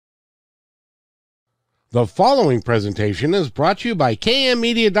The following presentation is brought to you by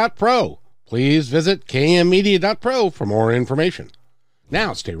kmmedia.pro. Please visit kmmedia.pro for more information.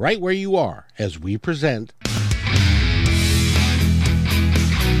 Now stay right where you are as we present.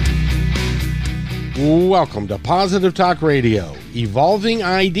 Welcome to Positive Talk Radio, evolving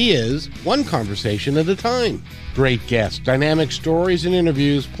ideas, one conversation at a time. Great guests, dynamic stories and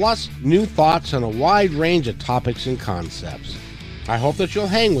interviews, plus new thoughts on a wide range of topics and concepts. I hope that you'll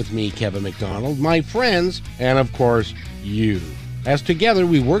hang with me, Kevin McDonald, my friends, and of course, you. As together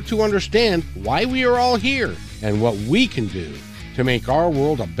we work to understand why we are all here and what we can do to make our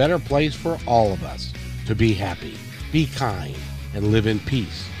world a better place for all of us. To be happy, be kind, and live in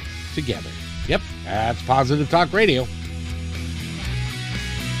peace together. Yep, that's Positive Talk Radio.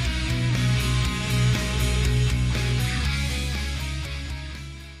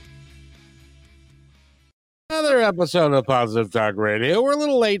 Another episode of Positive Talk Radio. We're a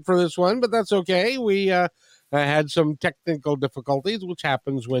little late for this one, but that's okay. We had some technical difficulties, which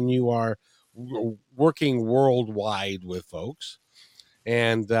happens when you are working worldwide with folks.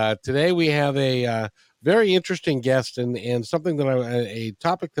 And today we have a very interesting guest and something that a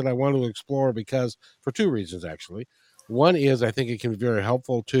topic that I want to explore because for two reasons, actually. One is I think it can be very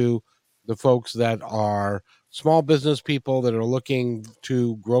helpful to the folks that are small business people that are looking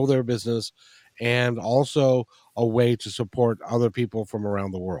to grow their business, and also a way to support other people from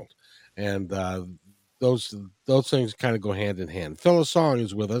around the world. And those things kind of go hand in hand. Phyllis Song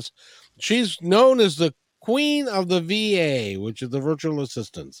is with us. She's known as the Queen of the VA, which is the virtual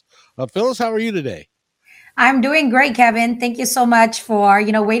assistants. Phyllis, how are you today? I'm doing great, Kevin. Thank you so much for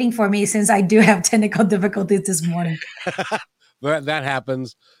waiting for me, since I do have technical difficulties this morning. that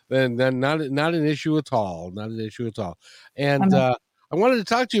happens. Then not an issue at all. Not an issue at all. And I wanted to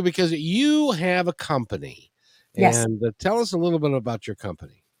talk to you because you have a company. Yes. And tell us a little bit about your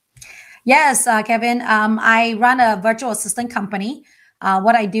company. Yes, Kevin. I run a virtual assistant company.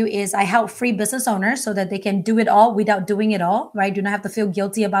 What I do is I help free business owners so that they can do it all without doing it all, right? Do not have to feel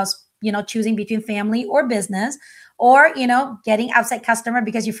guilty about, choosing between family or business, or, getting outside customer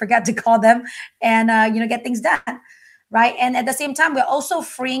because you forgot to call them and, get things done, right? And at the same time, we're also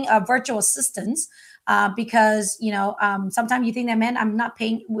freeing virtual assistants because, sometimes you think that, man, I'm not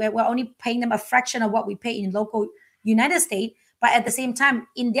paying, we're only paying them a fraction of what we pay in local United States. But at the same time,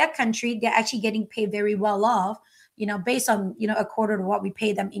 in their country, they're actually getting paid very well off, based on, a quarter of what we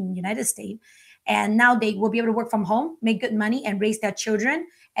pay them in the United States. And now they will be able to work from home, make good money, and raise their children,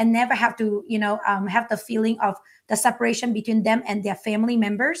 and never have to, have the feeling of the separation between them and their family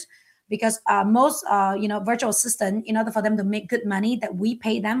members. Because most, virtual assistant, in order for them to make good money that we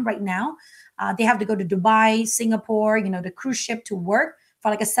pay them right now, they have to go to Dubai, Singapore, the cruise ship to work for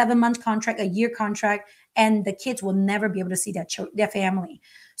like a 7-month contract, a year contract, and the kids will never be able to see their family.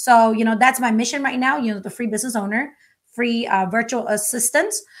 So, that's my mission right now, the free business owner, free virtual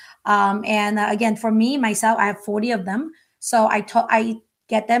assistants. And again, for me, myself, I have 40 of them. So I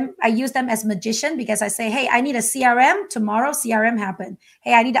use them as magician, because I say, hey, I need a CRM tomorrow. CRM happened.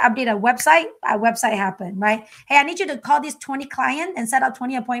 Hey, I need to update a website happened, right? Hey, I need you to call these 20 clients and set up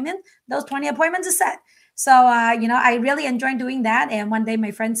 20 appointments. Those 20 appointments are set. So, I really enjoy doing that. And one day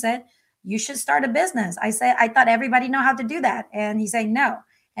my friend said, you should start a business. I said, I thought everybody know how to do that. And he said, no.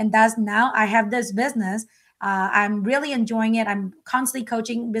 And thus now I have this business. I'm really enjoying it. I'm constantly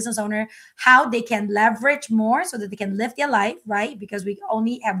coaching business owner how they can leverage more so that they can live their life, right? Because we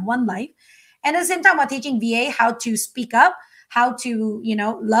only have one life. And at the same time, we're teaching VA how to speak up, how to,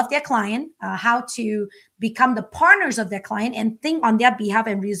 love their client, how to become the partners of their client and think on their behalf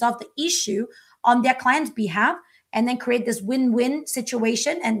and resolve the issue on their client's behalf, and then create this win-win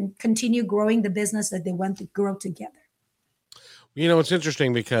situation and continue growing the business that they want to grow together. It's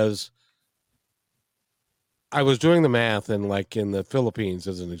interesting because I was doing the math, and like in the Philippines,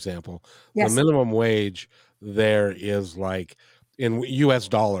 as an example, Yes. the minimum wage there is like in US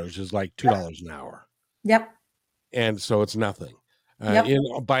dollars is like $2 an hour. Yep. And so it's nothing. Yep.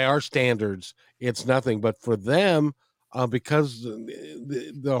 By our standards, it's nothing. But for them, because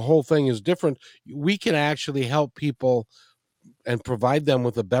the whole thing is different, we can actually help people and provide them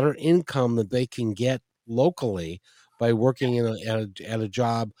with a better income that they can get locally by working at a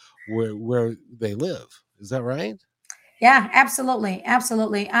job where they live. Is that right? Yeah, absolutely.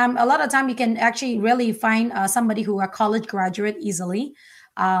 Absolutely. A lot of time you can actually really find somebody who are college graduate easily.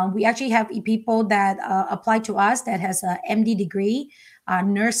 We actually have people that apply to us that has a MD degree,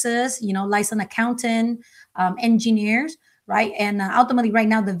 nurses, licensed accountant, engineers. right? And ultimately, right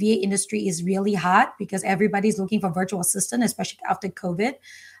now, the VA industry is really hot because everybody's looking for virtual assistant, especially after COVID.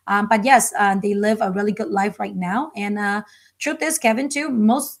 But yes, they live a really good life right now. And truth is, Kevin, too,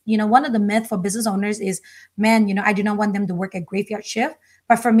 one of the myth for business owners is, man, I do not want them to work a graveyard shift.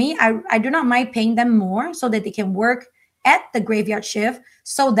 But for me, I do not mind paying them more so that they can work at the graveyard shift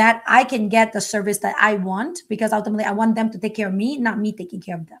so that I can get the service that I want, because ultimately I want them to take care of me, not me taking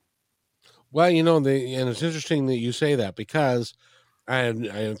care of them. Well, and it's interesting that you say that because,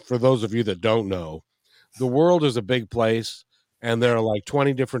 and for those of you that don't know, the world is a big place, and there are like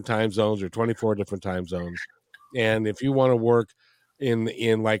 20 different time zones or 24 different time zones. And if you want to work in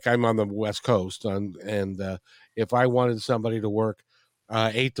like I'm on the West Coast, and if I wanted somebody to work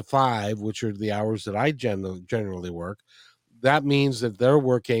 8 to 5, which are the hours that I generally work, that means that they're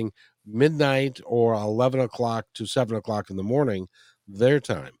working midnight or 11 o'clock to 7 o'clock in the morning, their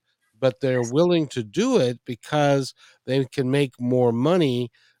time. But they're willing to do it because they can make more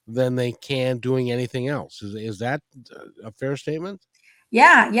money than they can doing anything else. Is that a fair statement?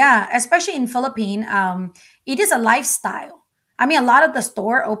 Yeah, yeah. Especially in Philippine, it is a lifestyle. I mean, a lot of the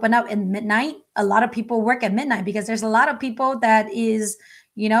store open up in midnight. A lot of people work at midnight because there's a lot of people that is,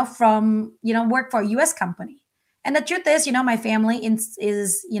 from work for a U.S. company. And the truth is, my family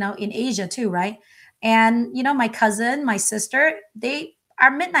is in Asia too, right? And my cousin, my sister, they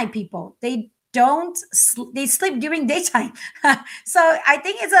are midnight people. They don't they sleep during daytime. So I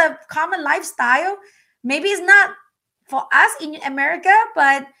think it's a common lifestyle. Maybe it's not for us in America,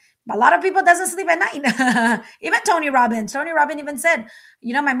 but a lot of people doesn't sleep at night. Even Tony Robbins even said,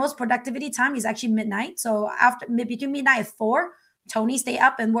 my most productivity time is actually midnight. So after between midnight and 4, Tony stay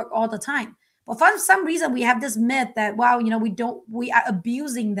up and work all the time. But for some reason, we have this myth that, wow, we are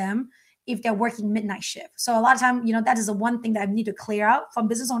abusing them if they're working midnight shift. So a lot of time, that is the one thing that I need to clear out from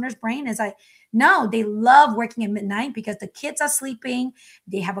business owners' brain is like, no, they love working at midnight because the kids are sleeping.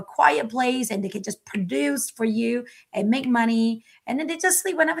 They have a quiet place and they can just produce for you and make money. And then they just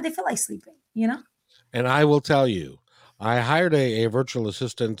sleep whenever they feel like sleeping. And I will tell you, I hired a virtual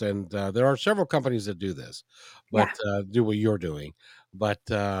assistant, and there are several companies that do this, but Yeah. do what you're doing. But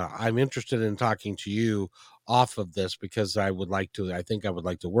I'm interested in talking to you off of this because I think I would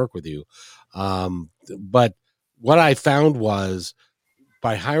like to work with you. But what I found was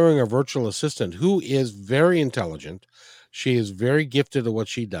by hiring a virtual assistant who is very intelligent. She is very gifted at what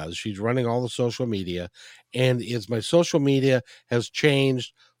she does. She's running all the social media, and is my social media has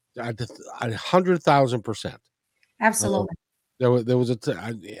changed 100,000%. Uh, Absolutely. there was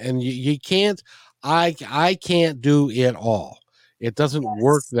and you can't. I can't do it all. It doesn't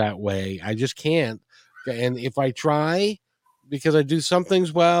work Yes. that way. I just can't. And if I try, because I do some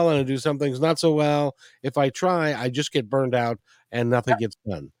things well and I do some things not so well, if I try, I just get burned out and nothing gets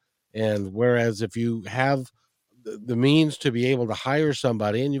done. And whereas if you have the means to be able to hire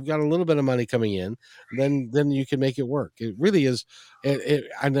somebody and you've got a little bit of money coming in, then you can make it work. It really is.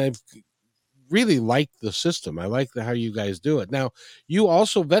 And I've really like the system. I like how you guys do it. Now, you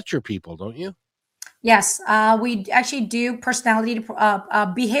also vet your people, don't you? Yes, we actually do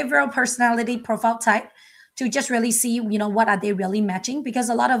behavioral personality profile type to just really see, what are they really matching? Because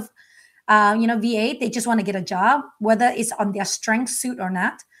a lot of, VA, they just want to get a job, whether it's on their strength suit or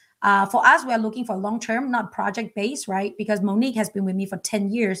not. For us, we're looking for long term, not project based, right? Because Monique has been with me for 10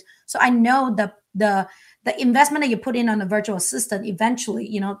 years, so I know the investment that you put in on a virtual assistant, eventually,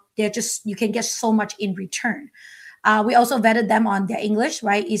 you can get so much in return. We also vetted them on their English,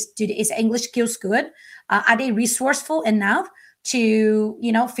 right? Is English skills good? Are they resourceful enough to,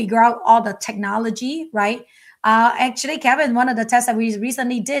 figure out all the technology, right? Actually, Kevin, one of the tests that we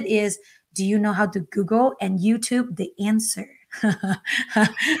recently did is, do you know how to Google and YouTube the answer?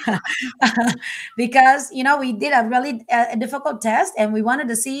 Because, we did a really difficult test and we wanted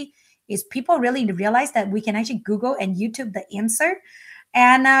to see, is people really realize that we can actually Google and YouTube the answer?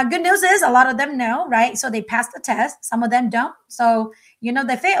 And good news is a lot of them know, right? So they pass the test. Some of them don't. So,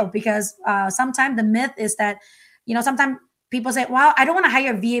 they fail because sometimes the myth is that, sometimes people say, well, I don't want to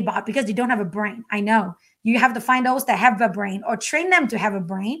hire a VA bot because they don't have a brain. I know. You have to find those that have a brain or train them to have a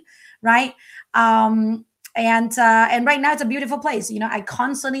brain, right? And right now it's a beautiful place. I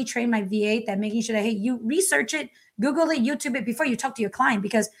constantly train my VA that making sure that, hey, you research it, Google it, YouTube it before you talk to your client,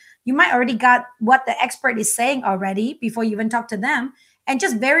 because you might already got what the expert is saying already before you even talk to them, and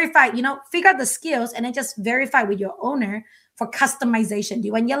just verify, figure out the skills and then just verify with your owner for customization. Do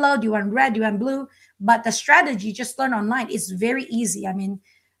you want yellow? Do you want red? Do you want blue? But the strategy, just learn online. It's very easy. I mean,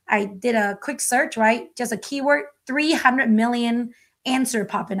 I did a quick search, right? Just a keyword, 300 million answer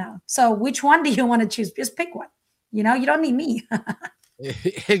popping out. So which one do you want to choose? Just pick one. You don't need me.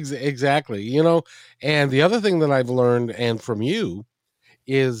 Exactly. And the other thing that I've learned and from you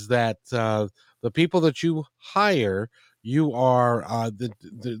is that the people that you hire, you are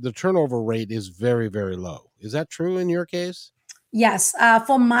the turnover rate is very, very low. Is that true in your case? Yes,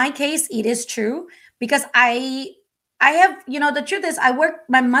 for my case, it is true because I have, the truth is I work,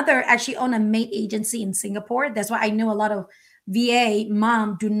 my mother actually owned a maid agency in Singapore. That's why I know a lot of VA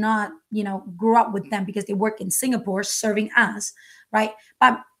mom do not, grow up with them because they work in Singapore serving us, right?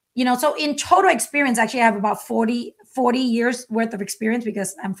 But, so in total experience, actually I have about 40 years worth of experience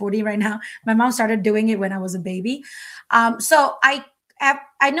because I'm 40 right now. My mom started doing it when I was a baby. So I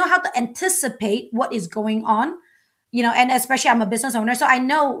know how to anticipate what is going on, and especially I'm a business owner, so I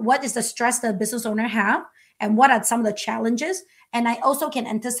know what is the stress the business owner have and what are some of the challenges, and I also can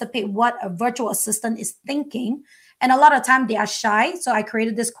anticipate what a virtual assistant is thinking. And a lot of time they are shy, so I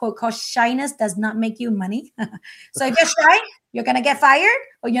created this quote called "shyness does not make you money." So if you're shy, you're going to get fired,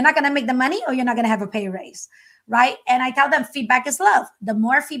 or you're not going to make the money, or you're not going to have a pay raise, right? And I tell them feedback is love. The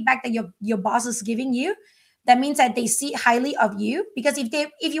more feedback that your boss is giving you, that means that they see highly of you, because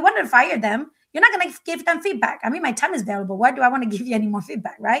if you want to fire them, you're not going to give them feedback. I mean, my time is valuable. Why do I want to give you any more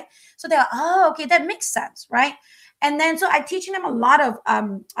feedback, right? So they're, oh, okay, that makes sense, right? And then so I'm teaching them a lot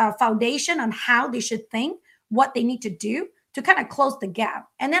of foundation on how they should think, what they need to do to kind of close the gap.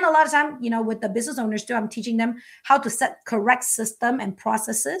 And then a lot of time, with the business owners too, I'm teaching them how to set correct system and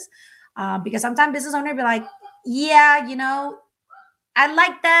processes, because sometimes business owners be like, yeah, I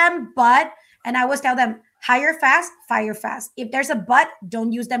like them, but, and I always tell them, hire fast, fire fast. If there's a but,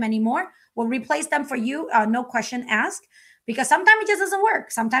 don't use them anymore. We'll replace them for you, no question asked, because sometimes it just doesn't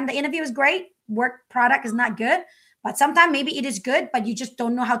work. Sometimes the interview is great, work product is not good, but sometimes maybe it is good, but you just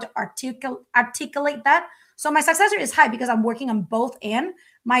don't know how to articulate that. So my success rate is high because I'm working on both. And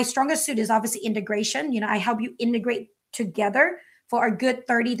my strongest suit is obviously integration. I help you integrate together for a good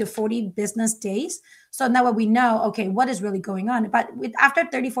 30 to 40 business days. So now we know, okay, what is really going on? But after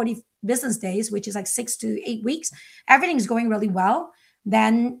 30, 40 business days, which is like 6 to 8 weeks, everything's going really well.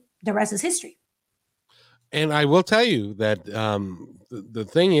 Then the rest is history. And I will tell you that the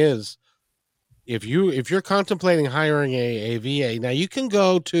thing is, if you're contemplating hiring a VA, now you can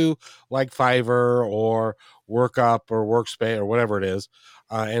go to like Fiverr or Workup or Workspace or whatever it is,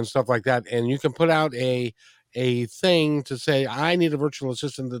 and stuff like that, and you can put out a thing to say, I need a virtual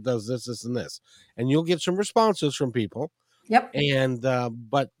assistant that does this, this, and this, and you'll get some responses from people. Yep. And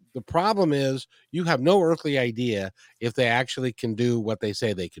but the problem is you have no earthly idea if they actually can do what they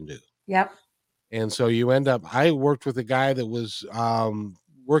say they can do. Yep. And so you end up, I worked with a guy that was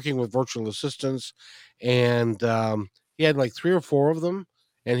working with virtual assistants, and he had like three or four of them,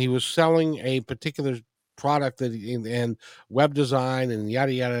 and he was selling a particular product and web design and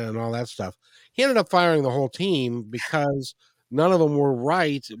yada yada and all that stuff. He ended up firing the whole team because none of them were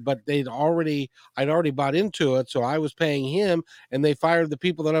right, but I'd already bought into it, so I was paying him, and they fired the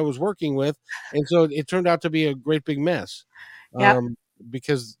people that I was working with, and so it turned out to be a great big mess. Yep.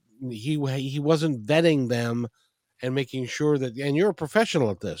 Because he wasn't vetting them and making sure that, and you're a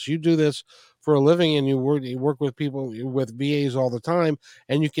professional at this, you do this for a living, and you work with people, with VAs all the time,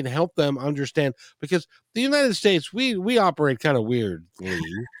 and you can help them understand, because the United States, we operate kind of weirdly,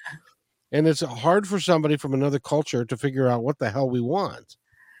 and it's hard for somebody from another culture to figure out what the hell we want.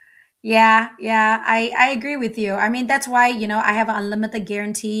 Yeah, yeah, I agree with you. I mean, that's why, I have an unlimited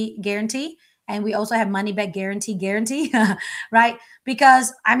guarantee, and we also have money back guarantee, right?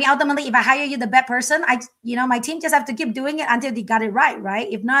 Because I mean, ultimately, if I hire you the bad person, my team just have to keep doing it until they got it right?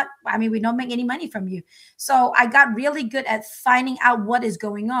 If not, I mean, we don't make any money from you. So I got really good at finding out what is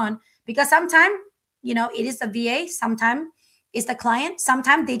going on, because sometimes, it is the VA, sometimes it's the client,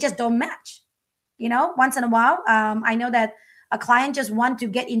 sometimes they just don't match. Once in a while, I know that a client just want to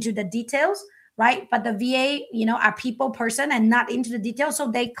get into the details, right? But the VA, are people person and not into the details,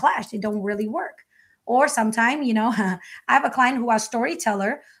 so they clash. They don't really work. Or sometimes, I have a client who are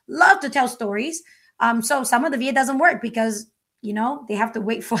storyteller, love to tell stories. So some of the VA doesn't work because they have to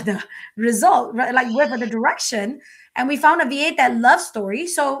wait for the result, right? Like wait for the direction. And we found a VA that loves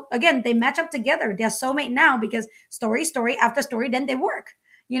stories. So again, they match up together. They're soulmate now because story after story, then they work.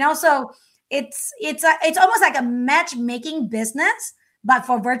 So it's almost like a matchmaking business, but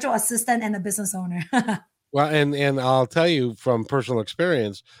for virtual assistant and the business owner. Well, and I'll tell you from personal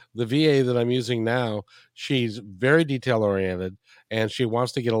experience, the VA that I'm using now, she's very detail oriented, and she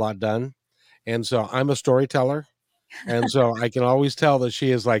wants to get a lot done. And so I'm a storyteller, and so I can always tell that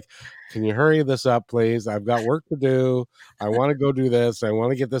she is like, "Can you hurry this up, please? I've got work to do. I want to go do this. I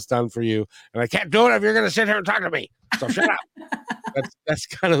want to get this done for you, and I can't do it if you're going to sit here and talk to me. So shut up." That's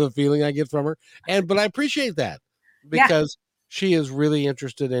kind of the feeling I get from her, but I appreciate that, Yeah. because she is really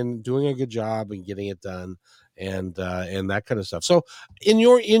interested in doing a good job and getting it done, and that kind of stuff. So in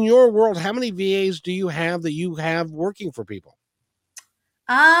your world, how many VAs do you have that you have working for people?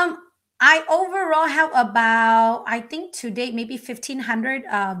 I overall have about, I think to date, maybe 1,500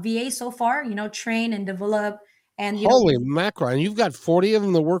 VA so far, train and develop. And, Holy mackerel. And you've got 40 of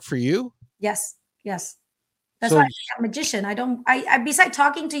them that work for you? yes, yes. That's why So I'm a magician. Besides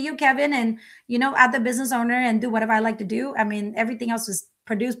talking to you, Kevin, and, at the business owner and do whatever I like to do, I mean, everything else is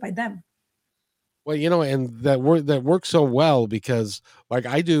produced by them. well, and that works so well because like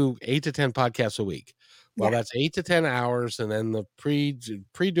I do 8 to 10 podcasts a week. Well, Yeah. that's 8 to 10 hours, and then the pre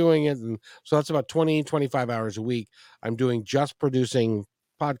doing it, and so that's about 20-25 hours a week. I'm doing just producing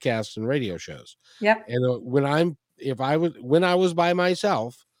podcasts and radio shows. Yep. And when I was by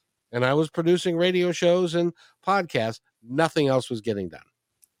myself and I was producing radio shows and podcasts, nothing else was getting done.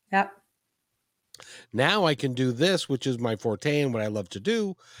 Yep. Now I can do this, which is my forte and what I love to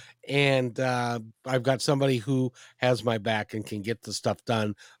do. And I've got somebody who has my back and can get the stuff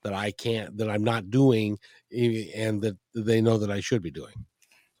done that I'm not doing, and that they know that I should be doing.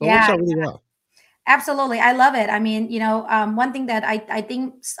 So it works Yeah. out really well. Absolutely. I love it. I mean, one thing that I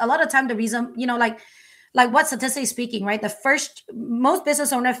think a lot of time the reason, like what statistically speaking, right? Most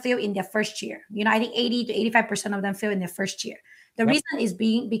business owners fail in their first year. I think 80 to 85% of them fail in their first year. The Yep. reason is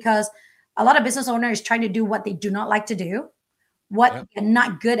because a lot of business owners trying to do what they do not like to do, what Yep. they're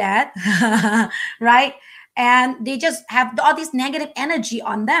not good at, right? And they just have all this negative energy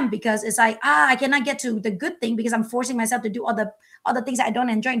on them because it's like, I cannot get to the good thing because I'm forcing myself to do all the things that I don't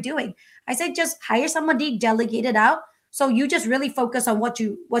enjoy doing. I said, just hire somebody, delegate it out. So you just really focus on what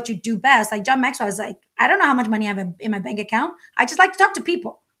you do best. Like John Maxwell is like, I don't know how much money I have in my bank account. I just like to talk to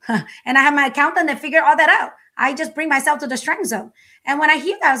people. And I have my accountant that figure all that out. I just bring myself to the strength zone. And when I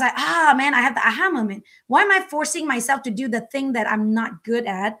hear that, I was like, man, I have the aha moment. Why am I forcing myself to do the thing that I'm not good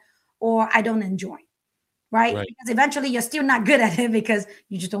at or I don't enjoy? Right? Because eventually you're still not good at it because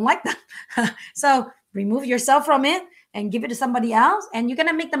you just don't like them. So remove yourself from it and give it to somebody else, and you're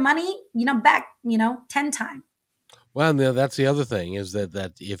gonna make the money, back, 10 times. Well, that's the other thing is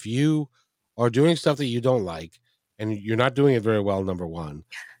that if you are doing stuff that you don't like and you're not doing it very well, number one,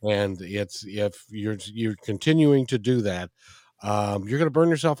 and if you're continuing to do that, you're going to burn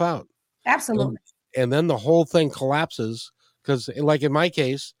yourself out. Absolutely. And then the whole thing collapses because, like in my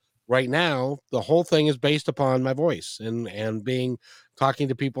case, right now, the whole thing is based upon my voice and talking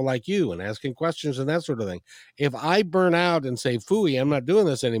to people like you and asking questions and that sort of thing. If I burn out and say, "Phooey, I'm not doing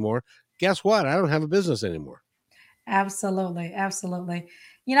this anymore," guess what? I don't have a business anymore. Absolutely. Absolutely.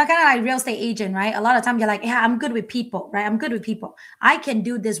 Kind of like real estate agent, right? A lot of times you're like, yeah, I'm good with people, right? I'm good with people. I can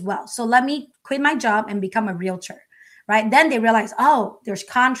do this well. So let me quit my job and become a realtor, right? Then they realize, oh, there's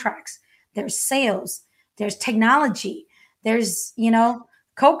contracts, there's sales, there's technology, there's,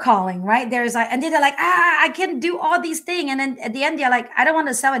 cold calling, right? There's like, and then they're like, I can do all these things. And then at the end, they're like, I don't want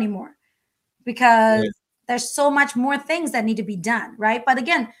to sell anymore because there's so much more things that need to be done, right? But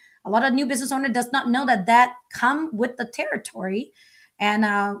again, a lot of new business owner does not know that come with the territory. And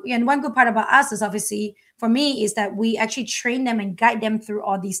one good part about us is obviously for me is that we actually train them and guide them through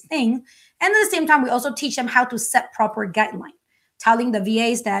all these things. And at the same time, we also teach them how to set proper guideline, telling the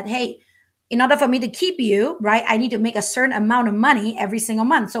VAs that, hey, in order for me to keep you, right, I need to make a certain amount of money every single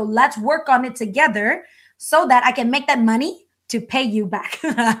month. So let's work on it together so that I can make that money to pay you back.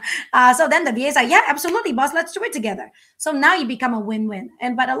 So then the VA is like, yeah, absolutely, boss, let's do it together. So now you become a win-win.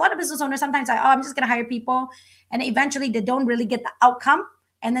 But a lot of business owners sometimes like, I'm just going to hire people. And eventually they don't really get the outcome.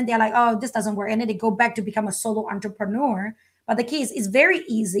 And then they're like, oh, this doesn't work. And then they go back to become a solo entrepreneur. But the key is it's very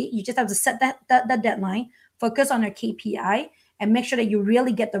easy. You just have to set the deadline, focus on your KPI, and make sure that you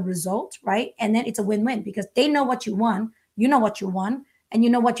really get the result, right? And then it's a win-win because they know what you want, you know what you want, and you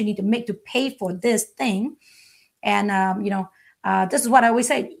know what you need to make to pay for this thing. And this is what I always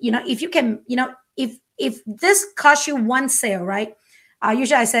say. If you can, if this costs you one sale, right?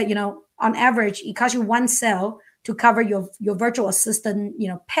 Usually I said, on average, it costs you one sale to cover your virtual assistant,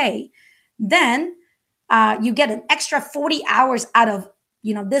 pay. Then you get an extra 40 hours out of,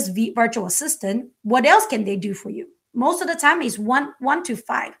 this virtual assistant. What else can they do for you? Most of the time is one to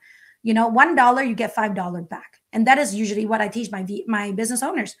five. $1, you get $5 back, and that is usually what I teach my business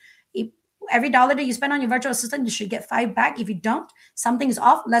owners. Every dollar that you spend on your virtual assistant, you should get $5 back. If you don't, something is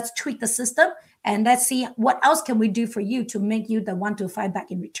off. Let's tweak the system and let's see what else can we do for you to make you the $1 to $5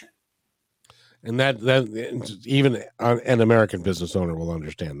 back in return. And that even an American business owner will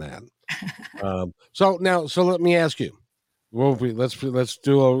understand that. So let me ask you. Let's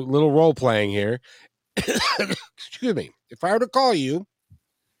do a little role playing here. Excuse me. If I were to call you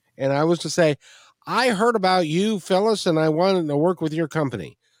and I was to say, I heard about you, Phyllis, and I wanted to work with your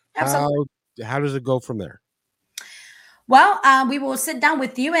company. How Absolutely. how does it go from there? Well, we will sit down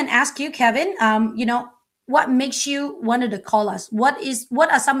with you and ask you, Kevin. What makes you wanted to call us? What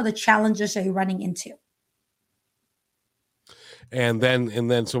are some of the challenges that you're running into? And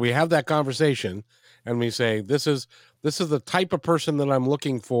then so we have that conversation, and we say this is the type of person that I'm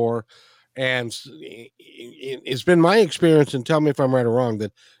looking for. And it's been my experience, and tell me if I'm right or wrong,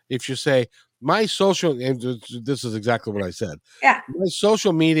 that if you say my social, and this is exactly what I said, Yeah. my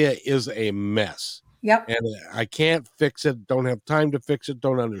social media is a mess, Yep. and I can't fix it, don't have time to fix it,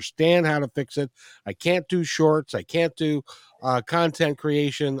 don't understand how to fix it. I can't do shorts, I can't do content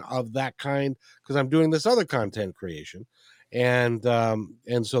creation of that kind, because I'm doing this other content creation. And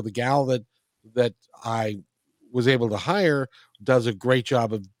so the gal that I was able to hire does a great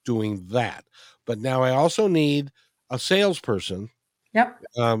job of doing that. But now I also need a salesperson Yep.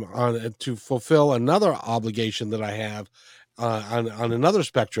 on to fulfill another obligation that I have on another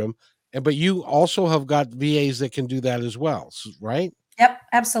spectrum. And but you also have got VAs that can do that as well, right? Yep.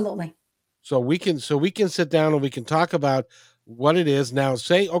 Absolutely. So we can sit down and we can talk about what it is. Now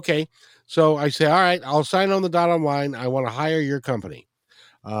say, okay, so I say, all right, I'll sign on the dotted line. I want to hire your company.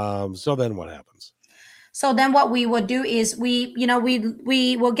 So then what happens? So then what we would do is we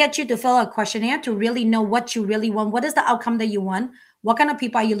will get you to fill out a questionnaire to really know what you really want. What is the outcome that you want? What kind of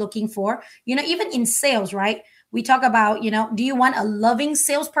people are you looking for? Even in sales, right? We talk about, do you want a loving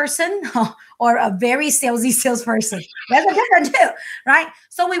salesperson or a very salesy salesperson? That's a different too, right?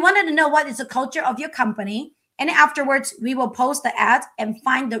 So we wanted to know what is the culture of your company. And afterwards, we will post the ads and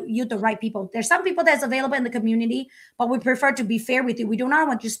find the right people. There's some people that's available in the community, but we prefer to be fair with you. We do not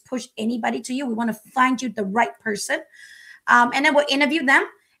want to just push anybody to you. We want to find you the right person. And then we'll interview them.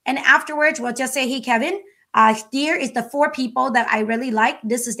 And afterwards, we'll just say, hey, Kevin, here is the 4 people that I really like.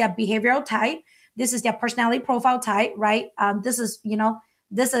 This is their behavioral type. This is their personality profile type, right? This is what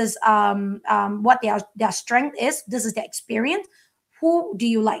their strength is. This is their experience. Who do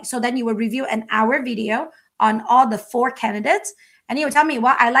you like? So then you will review an hour video on all the 4 candidates. And you will tell me,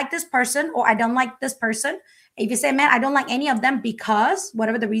 well, I like this person or I don't like this person. If you say, man, I don't like any of them because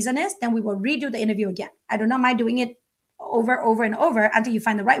whatever the reason is, then we will redo the interview again. I do not mind doing it over and over until you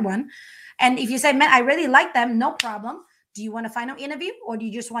find the right one. And if you say, man, I really like them, no problem. Do you want a final interview or do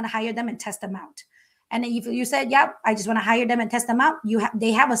you just want to hire them and test them out? And if you said, yeah, I just want to hire them and test them out,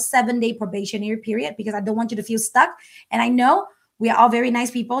 they have a 7-day probationary period because I don't want you to feel stuck. And I know we are all very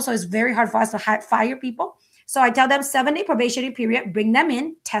nice people, so it's very hard for us to fire people. So I tell them 7-day probationary period, bring them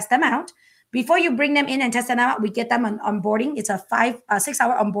in, test them out. Before you bring them in and test them out, we get them on onboarding. It's a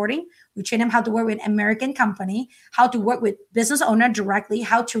 6-hour onboarding. We train them how to work with an American company, how to work with business owner directly,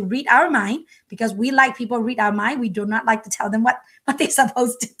 how to read our mind, because we like people read our mind. We do not like to tell them what they're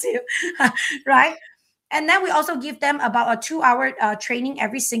supposed to do, right? And then we also give them about a 2-hour training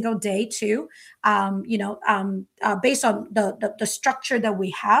every single day too, based on the structure that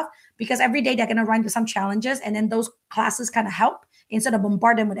we have, because every day they're going to run into some challenges. And then those classes kind of help instead of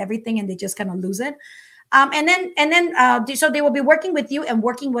bombard them with everything and they just kind of lose it. So they will be working with you and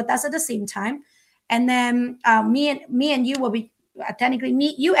working with us at the same time. And then me and you will be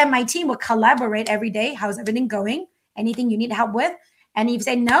technically you and my team will collaborate every day. How's everything going? Anything you need help with? And if you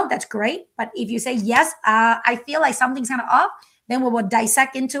say no, that's great. But if you say yes, I feel like something's kind of off, then we will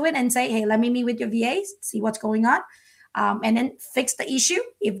dissect into it and say, hey, let me meet with your VAs, see what's going on, and then fix the issue.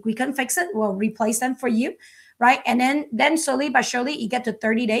 If we can fix it, we'll replace them for you, right? And then slowly but surely you get to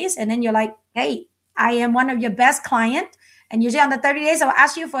 30 days, and then you're like, hey, I am one of your best client. And usually on the 30 days, I'll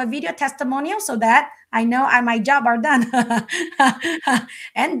ask you for a video testimonial so that I know my job are done.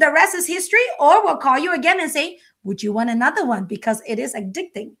 And the rest is history. Or we'll call you again and say, would you want another one? Because it is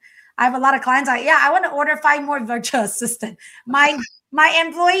addicting. I have a lot of clients like, yeah, I want to order 5 more virtual assistant. My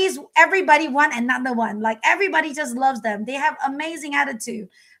employees, everybody want another one. Like everybody just loves them. They have amazing attitude.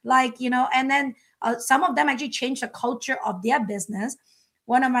 And then some of them actually change the culture of their business.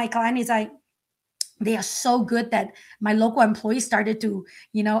 One of my clients is like, they are so good that my local employees started to,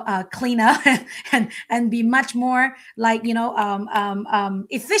 clean up and be much more like,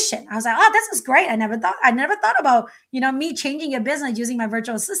 efficient. I was like, oh, this is great. I never thought about, me changing your business using my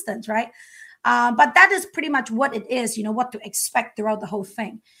virtual assistant, right? But that is pretty much what it is, what to expect throughout the whole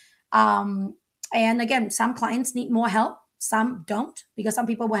thing. And again, some clients need more help. Some don't, because some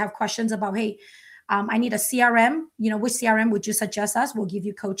people will have questions about, hey, I need a CRM. Which CRM would you suggest us? We'll give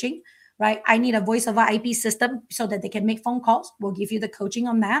you coaching. Right? I need a voice over IP system so that they can make phone calls. We'll give you the coaching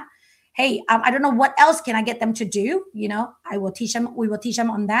on that. Hey, I don't know what else can I get them to do. I will teach them. We will teach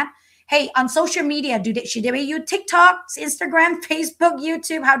them on that. hey, on social media, should they use TikTok, Instagram, Facebook,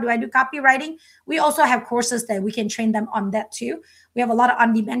 YouTube? How do I do copywriting? We also have courses that we can train them on that too. We have a lot of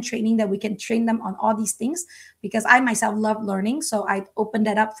on-demand training that we can train them on all these things, because I myself love learning. So I opened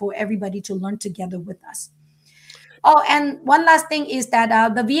that up for everybody to learn together with us. Oh, and one last thing is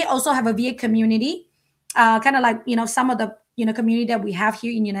that the VA also have a VA community, kind of like, some of the, community that we have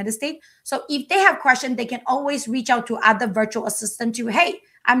here in the United States. So if they have questions, they can always reach out to other virtual assistant to, hey,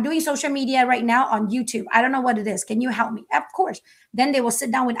 I'm doing social media right now on YouTube. I don't know what it is. Can you help me? Of course. Then they will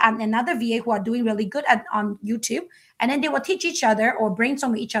sit down with another VA who are doing really good on YouTube. And then they will teach each other or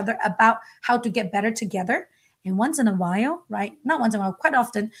brainstorm with each other about how to get better together. And once in a while, right? Not once in a while, quite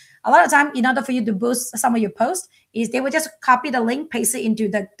often, a lot of time, in order for you to boost some of your posts, is they will just copy the link, paste it into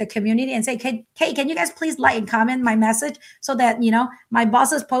the community and say, hey, can you guys please like and comment my message so that, my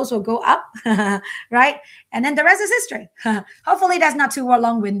boss's post will go up, right? And then the rest is history. Hopefully that's not too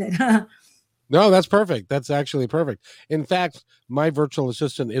long-winded. No, that's perfect. That's actually perfect. In fact, my virtual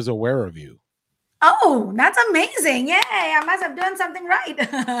assistant is aware of you. Oh, that's amazing. Yay. I must have done something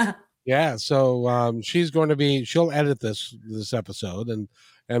right. Yeah, so she'll edit this episode, and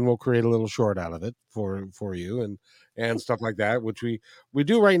we'll create a little short out of it for you and stuff like that, which we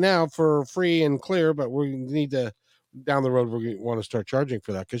do right now for free and clear, but we need to, down the road, we want to start charging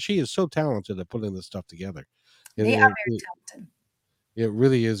for that, because she is so talented at putting this stuff together. They are very talented. It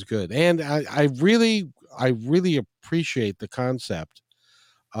really is good, and I really appreciate the concept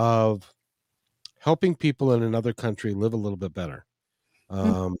of helping people in another country live a little bit better.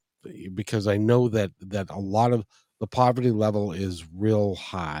 Because I know that a lot of the poverty level is real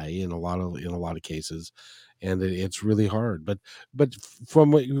high in a lot of cases, and it's really hard. But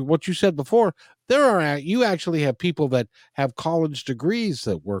from what you said before, you actually have people that have college degrees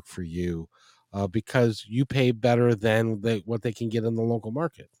that work for you, because you pay better than what they can get in the local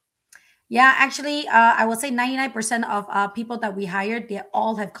market. Yeah, actually, I would say 99% of people that we hired, they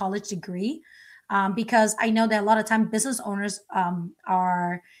all have college degree, because I know that a lot of time business owners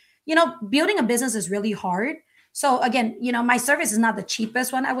are, building a business is really hard. So again, my service is not the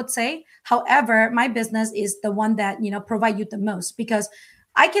cheapest one, I would say. However, my business is the one that, provide you the most, because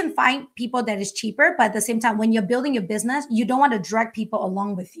I can find people that is cheaper, but at the same time, when you're building your business, you don't want to drag people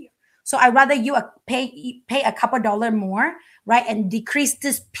along with you. So I'd rather you pay a couple $1 more, right, and decrease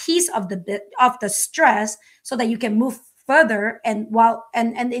this piece of the stress so that you can move further, and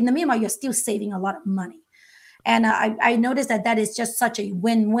in the meanwhile, you're still saving a lot of money. And I noticed that is just such a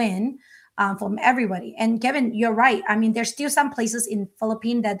win-win from everybody. And Kevin, you're right. I mean, there's still some places in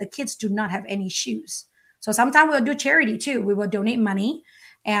Philippines that the kids do not have any shoes. So sometimes we'll do charity too. We will donate money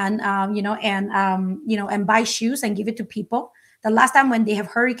and and buy shoes and give it to people. The last time when they have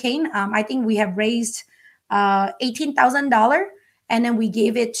hurricane, I think we have raised $18,000, and then we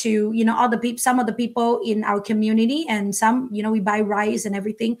gave it to all the people, some of the people in our community, and some we buy rice and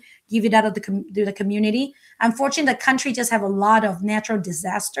everything, give it out of the community. Unfortunately, the country just have a lot of natural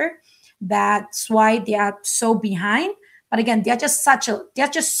disaster. That's why they are so behind. But again, they're just so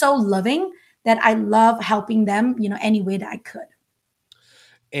loving that I love helping them any way that I could.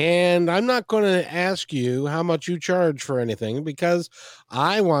 And I'm not going to ask you how much you charge for anything, because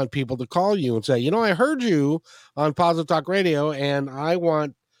I want people to call you and say, I heard you on Positive Talk Radio and I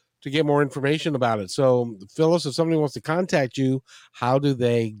want to get more information about it. So Phyllis, if somebody wants to contact you, how do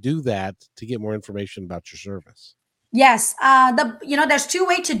they do that to get more information about your service? Yes. There's two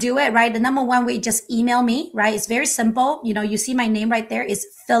ways to do it, right? The number one way, just email me, right? It's very simple. You see my name right there is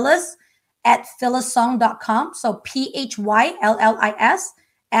Phyllis at phyllisong.com. So PHYLLIS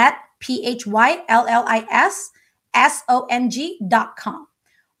at PHYLLISSONG.com.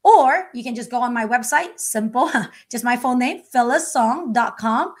 Or you can just go on my website, simple, just my full name,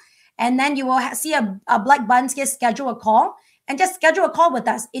 phyllisong.com. And then you will see a black button here, schedule a call, and just schedule a call with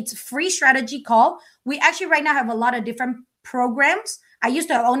us. It's a free strategy call. We actually right now have a lot of different programs. I used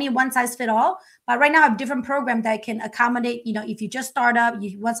to have only one size fit all, but right now I have different programs that can accommodate, if you just start up,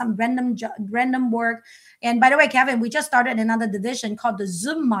 you want some random work. And by the way, Kevin, we just started another division called the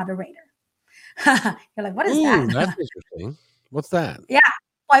Zoom moderator. You're like, what is that? That's interesting. What's that? Yeah.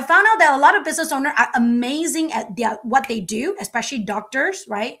 Well, I found out that a lot of business owners are amazing at what they do, especially doctors,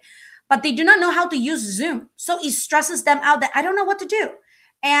 right? But they do not know how to use Zoom. So it stresses them out that I don't know what to do.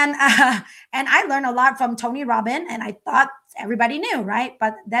 And I learned a lot from Tony Robbins, and I thought everybody knew, right?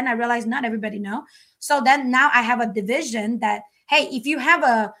 But then I realized not everybody know. So then now I have a division that, hey, if you have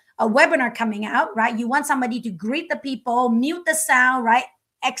a webinar coming out, right? You want somebody to greet the people, mute the sound, right?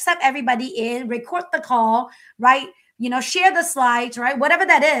 Accept everybody in, record the call, right? share the slides, right? Whatever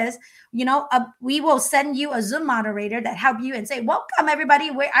that is, we will send you a Zoom moderator that help you and say, welcome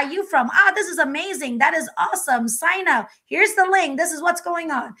everybody. Where are you from? This is amazing. That is awesome. Sign up. Here's the link. This is what's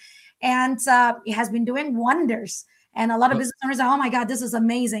going on. And it has been doing wonders. And a lot of business owners are, oh my God, this is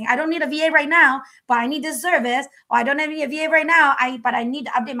amazing. I don't need a VA right now, but I need this service. Or I don't need a VA right now, but I need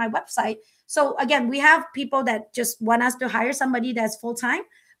to update my website. So again, we have people that just want us to hire somebody that's full-time.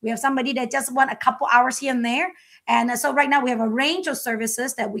 We have somebody that just want a couple hours here and there. And so right now we have a range of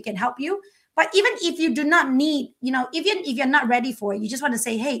services that we can help you. But even if you do not need, even if you're not ready for it, you just want to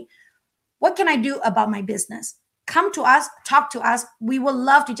say, hey, what can I do about my business? Come to us, talk to us. We would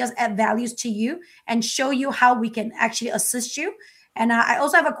love to just add values to you and show you how we can actually assist you. And I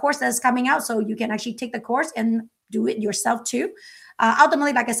also have a course that's coming out, so you can actually take the course and do it yourself too.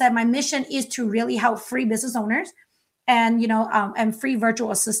 Ultimately, like I said, my mission is to really help free business owners and, and free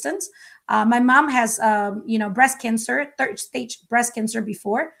virtual assistants. My mom has, breast cancer, 3rd stage breast cancer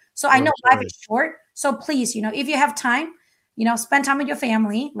before. So I know life is short. So please, if you have time, spend time with your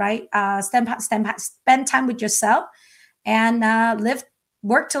family, right? Spend time with yourself and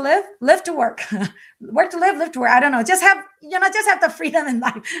work to live to work, work to live to work. I don't know. Just have the freedom in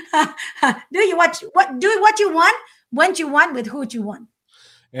life. Do what you want, when you want, with who you want.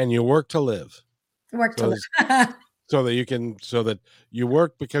 And you work to live. Work to live. So that you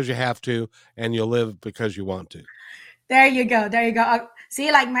work because you have to, and you live because you want to. There you go.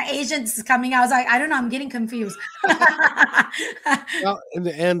 See, like my agent is coming out. I was like, I don't know. I'm getting confused. Well,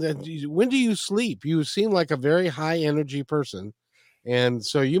 and when do you sleep? You seem like a very high energy person. And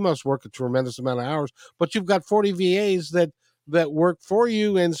so you must work a tremendous amount of hours, but you've got 40 VAs that work for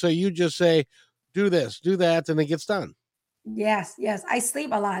you. And so you just say, do this, do that, and it gets done. Yes. I sleep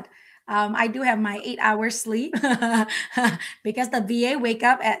a lot. I do have my 8 hours sleep because the VA wake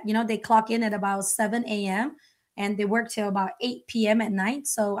up at, they clock in at about 7 a.m. and they work till about 8 p.m. at night.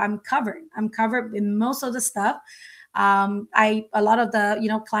 So I'm covered with most of the stuff. A lot of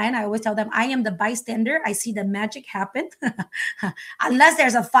the, client, I always tell them, I am the bystander. I see the magic happen unless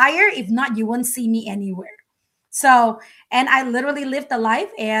there's a fire. If not, you won't see me anywhere. So, and I literally live the life.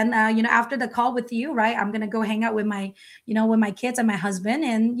 And, after the call with you, right, I'm going to go hang out with my, with my kids and my husband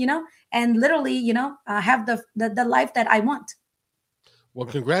and, and literally, have the life that I want. Well,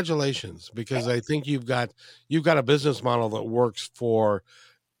 congratulations, because I think you've got a business model that works for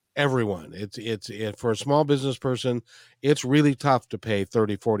everyone. It's for a small business person, it's really tough to pay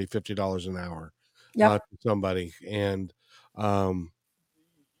 $30, $40, $50 an hour to somebody. And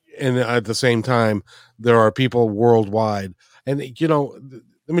at the same time, there are people worldwide. And, let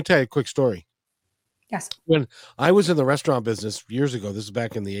me tell you a quick story. Yes. When I was in the restaurant business years ago, this is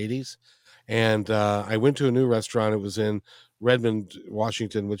back in the 80s, and I went to a new restaurant. It was in Redmond,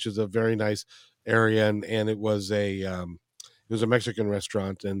 Washington, which is a very nice area, and it was a Mexican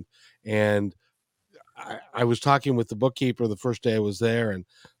restaurant, and I was talking with the bookkeeper the first day I was there, and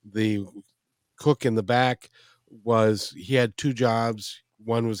the cook in the back he had 2 jobs.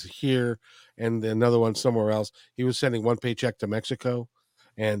 One was here and another one somewhere else. He was sending one paycheck to Mexico,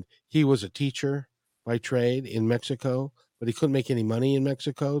 and he was a teacher by trade in Mexico, but he couldn't make any money in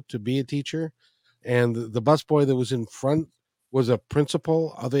Mexico to be a teacher. And the busboy that was in front was a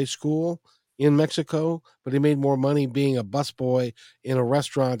principal of a school in Mexico, but he made more money being a busboy in a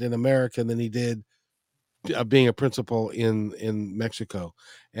restaurant in America than he did being a principal in Mexico.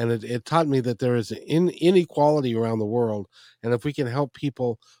 And it taught me that there is inequality around the world, and if we can help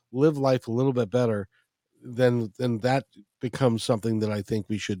people live life a little bit better, then that becomes something that I think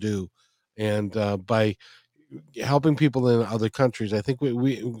we should do. And by helping people in other countries, I think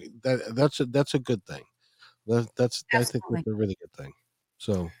that's a good thing. That's I think that's a really good thing.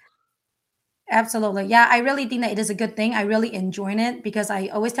 So absolutely. Yeah, I really think that it is a good thing. I really enjoy it because I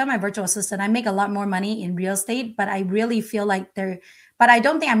always tell my virtual assistant I make a lot more money in real estate, but I really feel like but I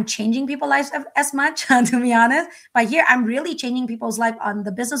don't think I'm changing people's lives as much, to be honest. But here I'm really changing people's life on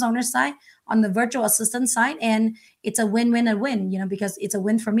the business owner side, on the virtual assistant side. And it's a win-win, because it's a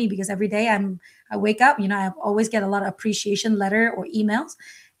win for me because every day I wake up, I always get a lot of appreciation letter or emails,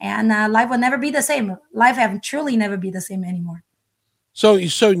 and life will never be the same. Life have truly never be the same anymore. So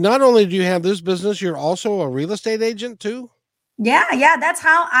not only do you have this business, you're also a real estate agent too? Yeah. That's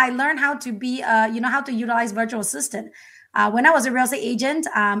how I learned how to be, how to utilize virtual assistant. When I was a real estate agent,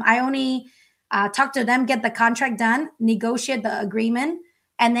 I only talk to them, get the contract done, negotiate the agreement,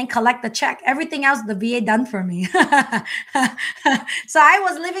 and then collect the check. Everything else, the VA done for me. So I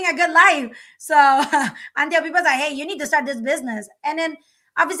was living a good life. So until people say, hey, you need to start this business. And then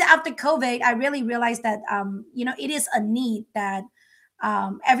obviously after COVID, I really realized that, it is a need that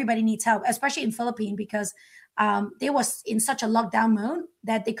everybody needs help, especially in Philippines, because they was in such a lockdown mode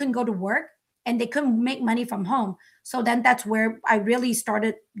that they couldn't go to work and they couldn't make money from home. So then that's where I really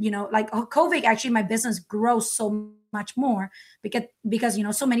started, like COVID, actually my business grows so much more because,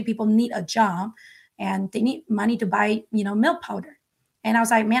 so many people need a job and they need money to buy, milk powder. And I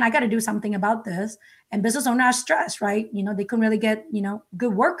was like, man, I got to do something about this. And business owners are stressed, right? They couldn't really get,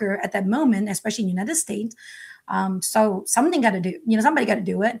 good worker at that moment, especially in the United States. So something got to do, somebody got to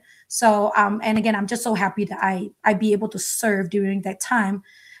do it. So, and again, I'm just so happy that I be able to serve during that time.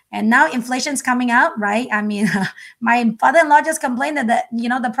 And now inflation's coming out, right? I mean, my father-in-law just complained that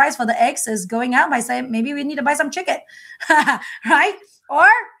the price for the eggs is going up. I say, maybe we need to buy some chicken, right? Or,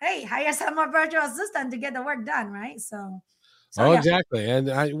 hey, hire some more virtual assistant to get the work done, right? So oh, yeah. exactly.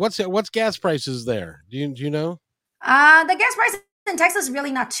 And what's gas prices there? Do you know? The gas price in Texas is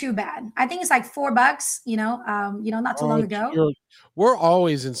really not too bad. I think it's like $4, not too long ago. We're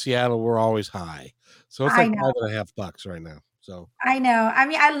always in Seattle. We're always high. So it's like $5.50 right now. So I know. I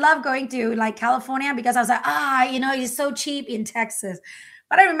mean, I love going to like California because I was like, it's so cheap in Texas.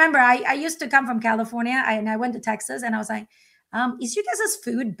 But I remember I used to come from California and I went to Texas and I was like, is you guys'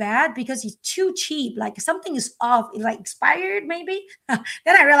 food bad because it's too cheap? Like something is off, like expired maybe. Then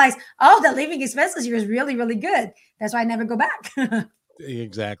I realized, the living expenses here is really, really good. That's why I never go back.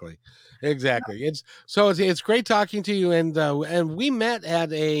 Exactly. It's great talking to you. And we met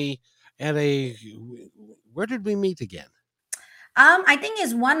at a where did we meet again? I think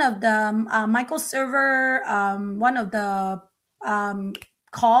it's one of the Michael Server, one of the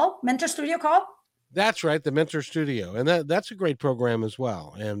Mentor Studio call. That's right, the Mentor Studio, and that's a great program as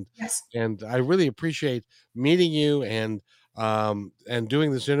well. And yes, and I really appreciate meeting you and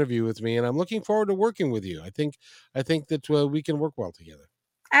doing this interview with me. And I'm looking forward to working with you. I think that we can work well together.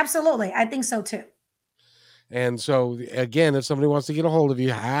 Absolutely, I think so too. And so again, if somebody wants to get a hold of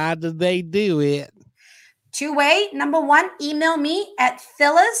you, how do they do it? Two-way. Number one, email me at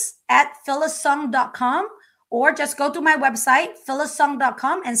phyllis@phyllisong.com or just go to my website,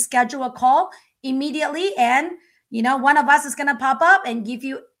 phyllisong.com, and schedule a call immediately. And, one of us is going to pop up and give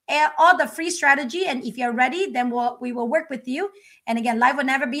you all the free strategy. And if you're ready, then we will work with you. And again, life will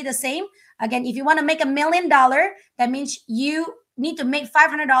never be the same. Again, if you want to make $1 million, that means you need to make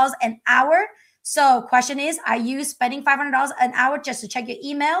 $500 an hour. So question is, are you spending $500 an hour just to check your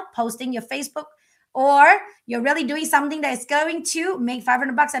email, posting your Facebook, or you're really doing something that is going to make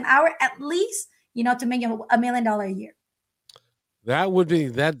 $500 an hour at least, to make $1 million a year? That would be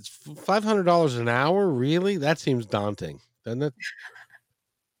 $500 an hour. Really? That seems daunting, doesn't it?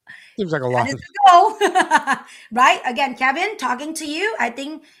 Seems like a lot. Right? Again, Kevin, talking to you, I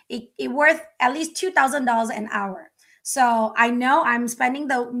think it worth at least $2,000 an hour. So I know I'm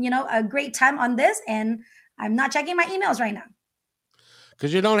spending a great time on this, and I'm not checking my emails right now.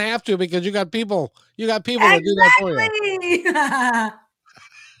 Because you don't have to, because you got people exactly. That do that for you.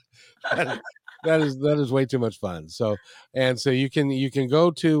 that is way too much fun. So you can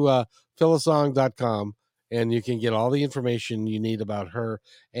go to phyllisong.com and you can get all the information you need about her.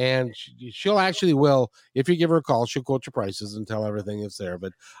 And she'll actually if you give her a call, she'll quote your prices and tell everything that's there.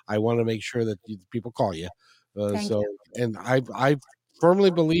 But I want to make sure that people call you. And I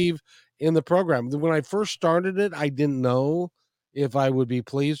firmly believe in the program. When I first started it, I didn't know if I would be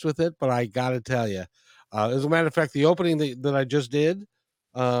pleased with it, but I got to tell you, as a matter of fact, the opening that I just did,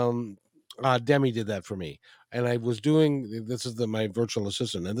 Demi did that for me. And I was doing, this is my virtual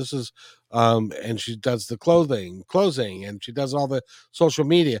assistant, and this is, and she does the closing, and she does all the social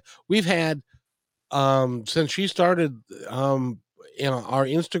media. We've had, since she started, our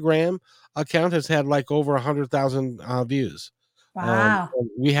Instagram account has had like over 100,000 views. Wow.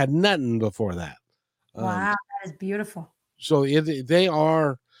 We had nothing before that. Wow. That is beautiful. So they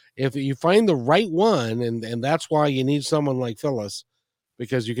are, if you find the right one, and that's why you need someone like Phyllis,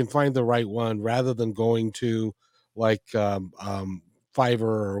 because you can find the right one rather than going to like Fiverr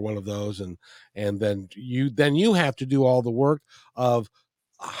or one of those, and then you have to do all the work of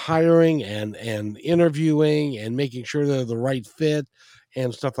hiring and interviewing and making sure they're the right fit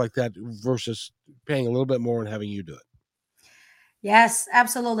and stuff like that, versus paying a little bit more and having you do it. Yes,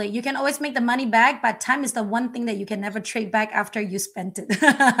 absolutely. You can always make the money back, but time is the one thing that you can never trade back after you spent it.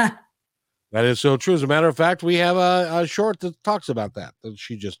 That is so true. As a matter of fact, we have a short that talks about that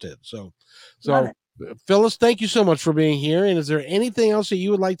she just did. So Phyllis, thank you so much for being here. And is there anything else that you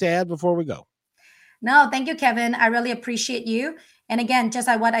would like to add before we go? No, thank you, Kevin. I really appreciate you. And again, just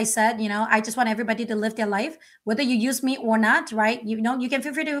like what I said, I just want everybody to live their life, whether you use me or not, right? You can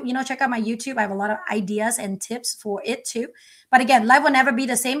feel free to, check out my YouTube. I have a lot of ideas and tips for it too. But again, life will never be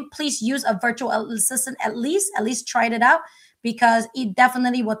the same. Please use a virtual assistant at least try it out, because it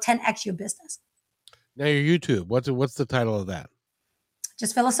definitely will 10x your business. Now your YouTube, what's the title of that?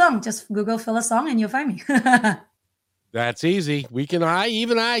 Just Phil Song. Just Google Phil Song and you'll find me. That's easy. Even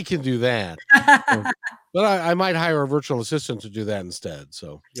I can do that. But I might hire a virtual assistant to do that instead.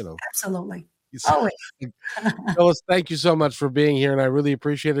 So, Absolutely. Always. Phyllis, thank you so much for being here, and I really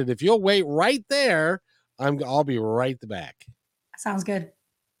appreciate it. If you'll wait right there, I'll be right back. Sounds good.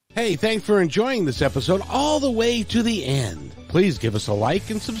 Hey, thanks for enjoying this episode all the way to the end. Please give us a like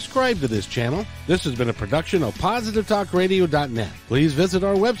and subscribe to this channel. This has been a production of PositiveTalkRadio.net. Please visit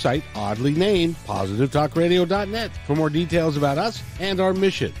our website, oddly named PositiveTalkRadio.net, for more details about us and our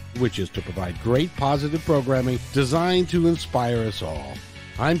mission, which is to provide great positive programming designed to inspire us all.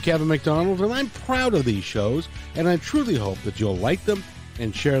 I'm Kevin McDonald, and I'm proud of these shows, and I truly hope that you'll like them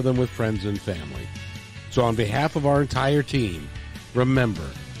and share them with friends and family. So on behalf of our entire team, remember,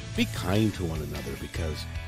 be kind to one another, because